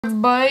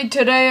Everybody,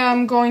 today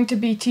I'm going to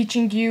be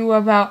teaching you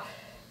about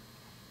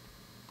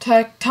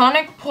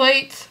tectonic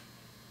plate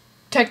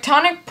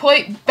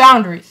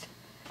boundaries.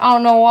 I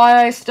don't know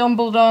why I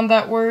stumbled on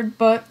that word,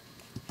 but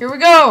here we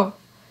go.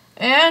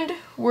 And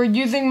we're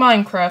using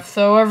Minecraft,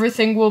 so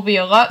everything will be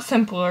a lot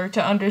simpler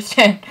to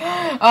understand.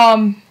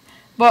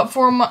 But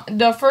for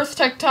the first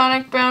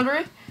tectonic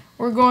boundary,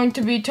 we're going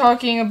to be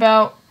talking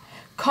about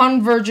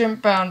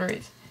convergent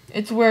boundaries.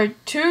 It's where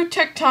two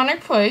tectonic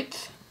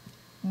plates,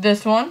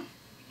 this one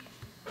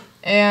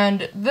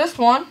and this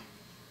one,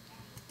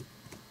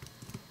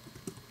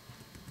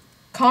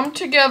 come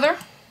together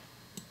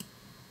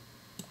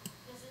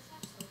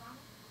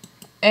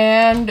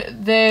and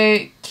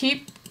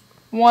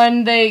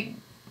when they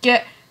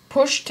get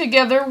pushed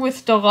together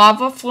with the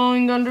lava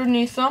flowing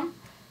underneath them,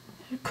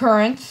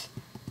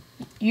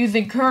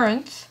 using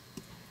currents,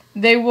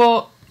 they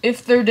will,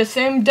 if they're the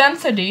same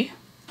density,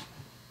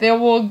 they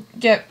will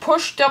get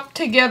pushed up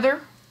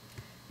together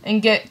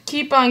and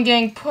keep on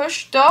getting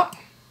pushed up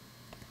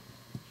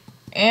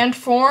and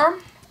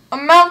form a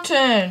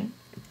mountain.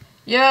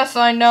 Yes,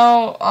 I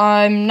know,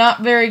 I'm not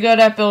very good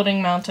at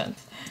building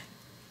mountains.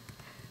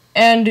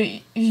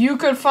 And you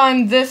could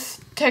find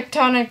this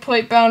tectonic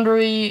plate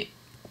boundary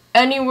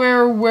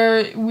anywhere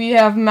where we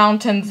have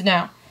mountains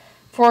now.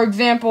 For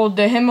example,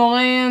 the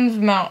Himalayas,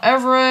 Mount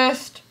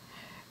Everest,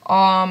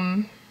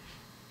 the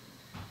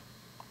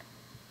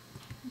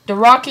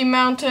Rocky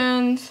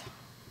Mountains.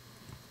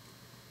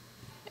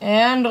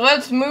 And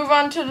let's move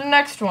on to the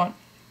next one.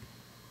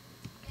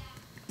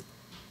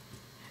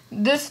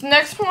 This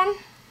next one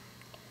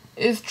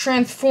is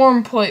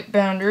transform plate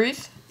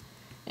boundaries.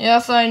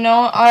 Yes, I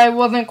know, I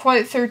wasn't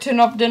quite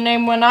certain of the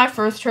name when I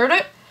first heard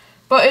it,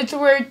 but it's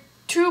where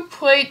two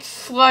plates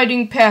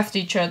sliding past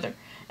each other.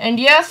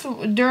 And yes,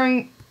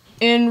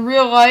 in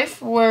real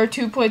life, where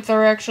two plates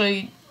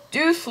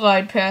do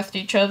slide past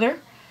each other,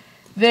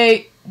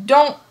 they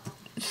don't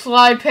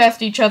slide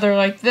past each other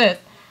like this.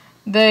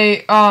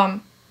 They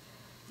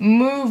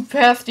move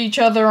past each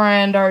other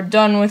and are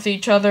done with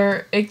each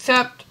other,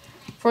 except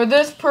for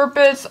this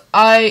purpose,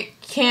 I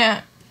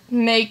can't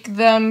make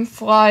them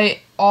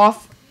fly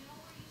off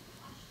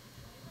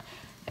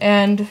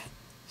and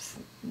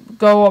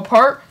go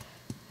apart,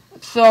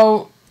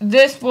 so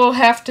this will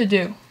have to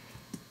do.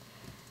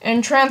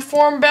 In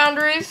transform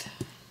boundaries,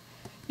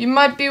 you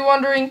might be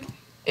wondering,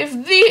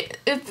 if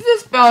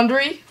this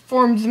boundary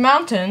forms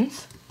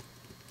mountains,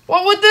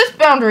 what would this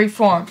boundary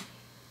form?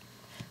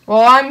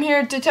 Well, I'm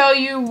here to tell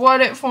you what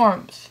it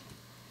forms.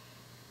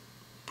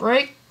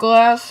 Break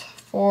glass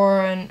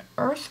for an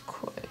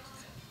earthquake.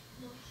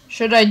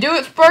 Should I do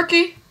it,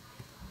 Sparky?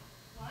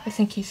 I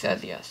think he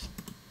says yes.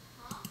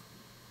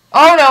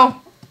 Oh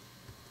no!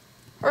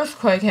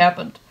 Earthquake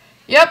happened.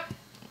 Yep,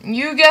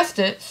 you guessed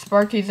it.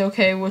 Sparky's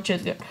okay, which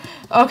is good.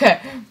 Okay,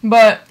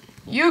 but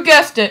you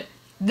guessed it.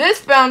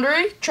 This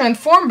boundary,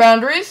 transform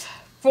boundaries,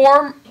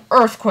 form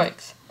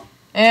earthquakes.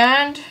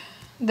 And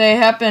they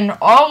happen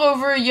all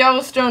over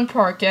Yellowstone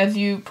Park, as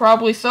you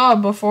probably saw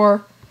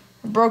before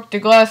it broke the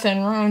glass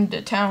and ruined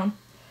the town.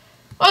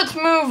 Let's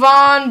move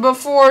on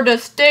before the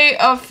state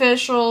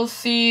officials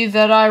see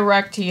that I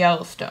wrecked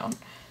Yellowstone.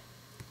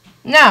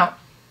 Now,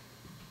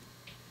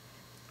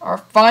 our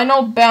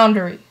final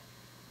boundary.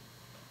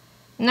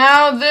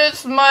 Now,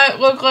 this might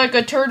look like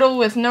a turtle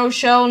with no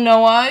shell,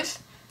 no eyes,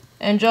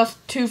 and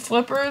just two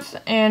flippers,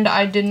 and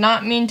I did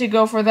not mean to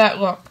go for that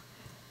look.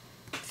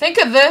 Think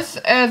of this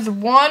as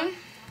one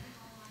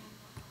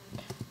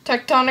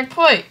tectonic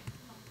plate.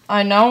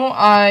 I know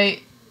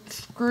I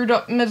screwed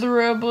up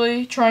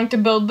miserably trying to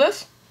build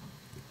this,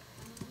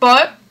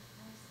 but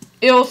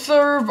it'll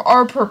serve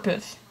our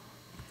purpose.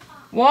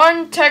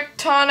 One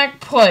tectonic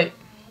plate.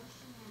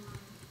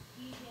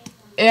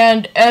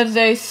 And as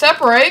they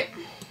separate,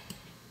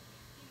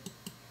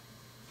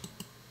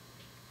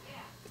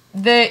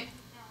 a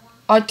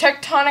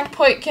tectonic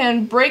plate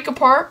can break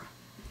apart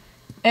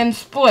and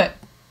split.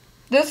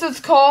 This is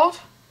called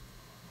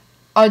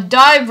a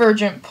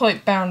divergent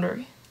plate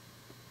boundary.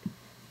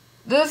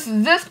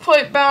 This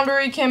plate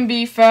boundary can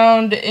be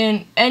found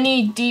in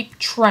any deep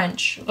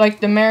trench, like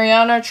the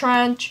Mariana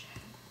Trench,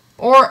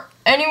 or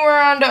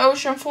anywhere on the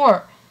ocean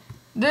floor.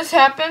 This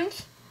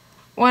happens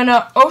when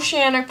an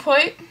oceanic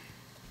plate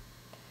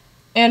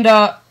and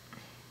a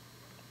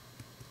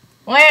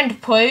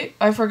land plate,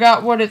 I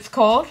forgot what it's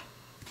called,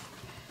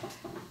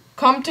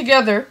 come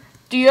together.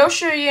 The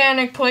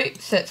oceanic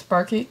plate, said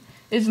Sparky,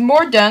 is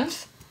more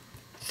dense,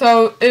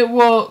 so it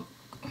will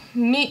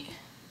meet.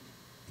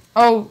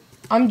 Oh,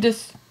 I'm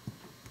just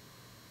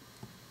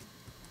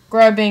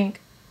grabbing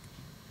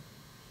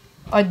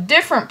a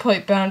different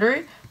plate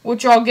boundary,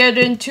 which I'll get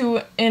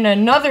into in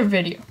another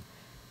video.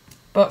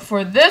 But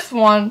for this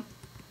one,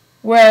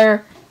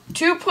 where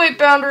two plate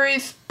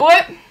boundaries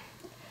split,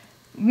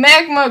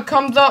 magma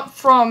comes up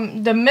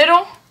from the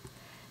middle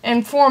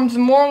and forms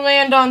more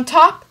land on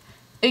top.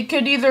 It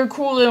could either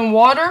cool in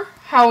water,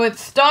 how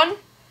it's done,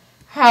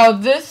 how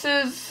this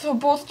is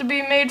supposed to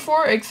be made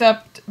for,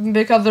 except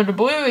because of the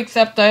blue,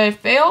 except I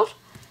failed.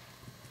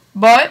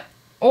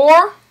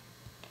 Or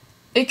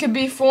it could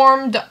be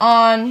formed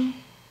on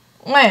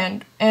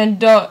land, and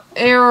the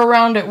air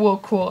around it will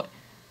cool it.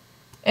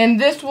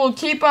 And this will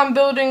keep on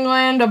building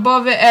land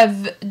above it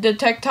as the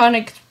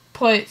tectonic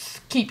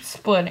plates keep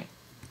splitting.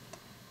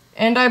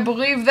 And I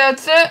believe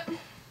that's it.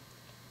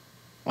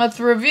 Let's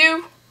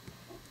review.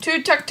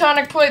 2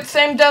 tectonic plates,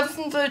 same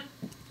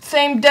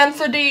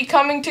density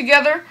coming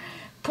together,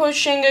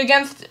 pushing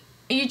against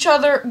each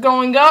other,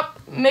 going up,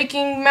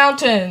 making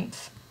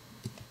mountains.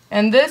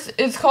 And this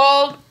is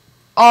called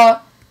a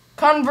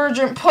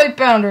convergent plate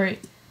boundary.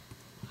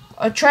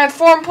 A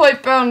transform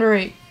plate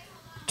boundary.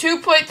 2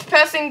 plates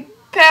passing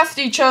past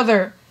each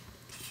other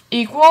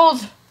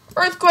equals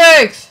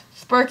earthquakes.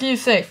 Sparky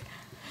is safe.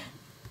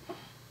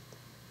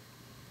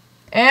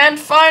 And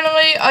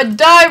finally, a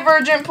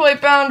divergent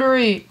plate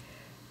boundary.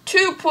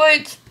 2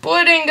 plates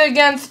splitting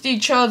against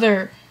each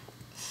other.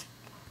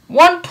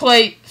 1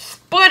 plate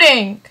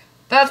splitting.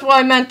 That's what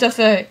I meant to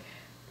say.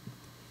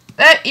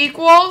 That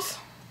equals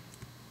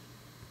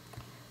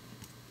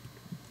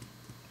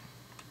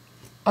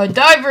a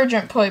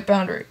divergent plate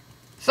boundary.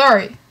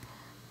 Sorry,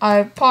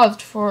 I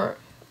paused for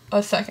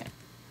a second.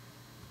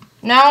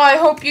 Now I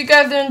hope you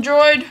guys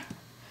enjoyed.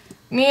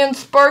 Me and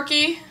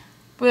Sparky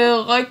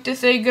will like to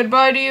say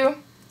goodbye to you.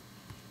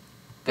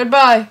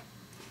 Goodbye.